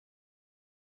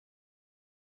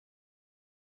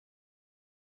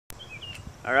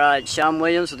All right, Sean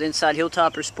Williams with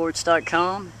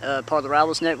InsideHilltopperSports.com, part of the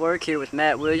Rivals Network, here with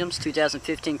Matt Williams,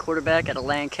 2015 quarterback at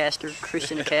Lancaster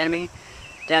Christian Academy,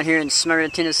 down here in Smyrna,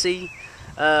 Tennessee.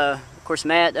 Of course,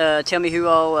 Matt, tell me who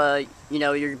all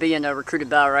you're being recruited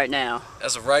by right now.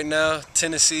 As of right now,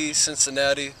 Tennessee,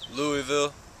 Cincinnati,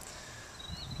 Louisville,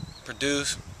 Purdue,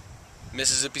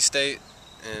 Mississippi State,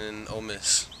 and Ole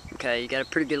Miss. Okay, you got a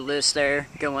pretty good list there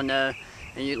going. And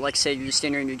you, like I said, you're just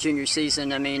entering your junior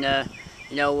season. I mean,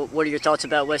 what are your thoughts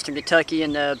about Western Kentucky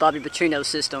and Bobby Petrino's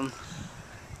system?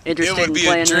 It would be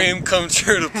a dream come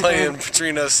true to play in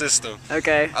Petrino's system.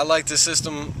 Okay. I liked the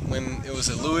system when it was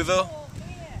at Louisville,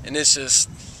 and it's just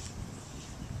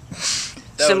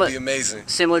would be amazing.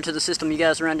 Similar to the system you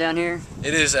guys run down here?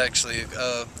 It is actually.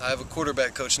 I have a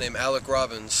quarterback coach named Alec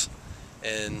Robbins,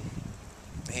 and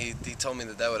he told me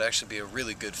that would actually be a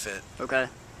really good fit. Okay.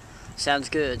 Sounds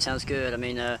good. Sounds good. I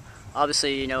mean,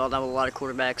 obviously, I know a lot of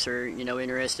quarterbacks are,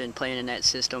 interested in playing in that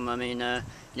system. I mean, kind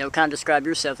of describe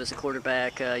yourself as a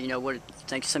quarterback. What do you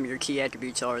think some of your key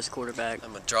attributes are as a quarterback?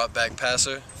 I'm a drop-back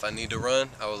passer. If I need to run,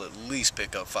 I will at least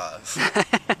pick up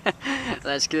 5.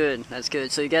 That's good. That's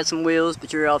good. So you got some wheels,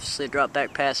 but you're obviously a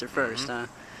drop-back passer first, huh?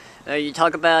 You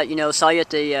talk about, saw you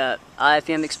at the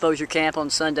IFM exposure camp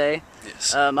on Sunday.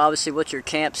 Yes. Obviously, what's your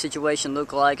camp situation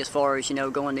look like as far as,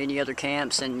 going to any other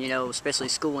camps and, especially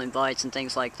school invites and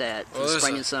things like that for the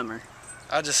spring and summer?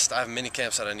 I have many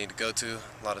camps that I need to go to,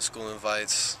 a lot of school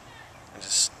invites, and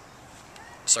just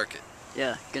circuit.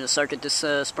 Yeah, going to circuit this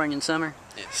spring and summer?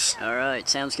 Yes. All right,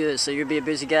 sounds good. So you'll be a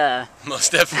busy guy.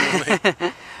 Most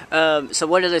definitely. So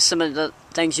what are some of the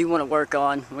things you want to work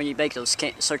on when you make those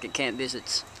circuit camp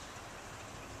visits?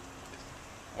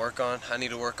 I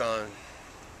need to work on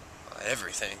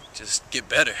everything. Just get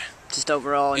better. Just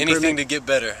overall improvement? Anything to get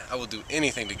better. I will do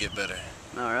anything to get better.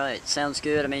 All right, sounds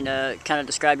good. I mean, kind of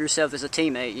describe yourself as a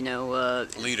teammate,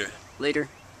 Leader. Leader?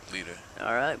 Leader.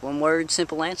 All right, one word,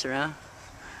 simple answer, huh?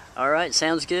 All right,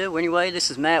 sounds good. Well, anyway, this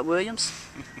is Matt Williams,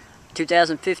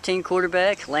 2015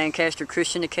 quarterback, Lancaster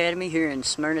Christian Academy here in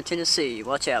Smyrna, Tennessee.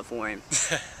 Watch out for him.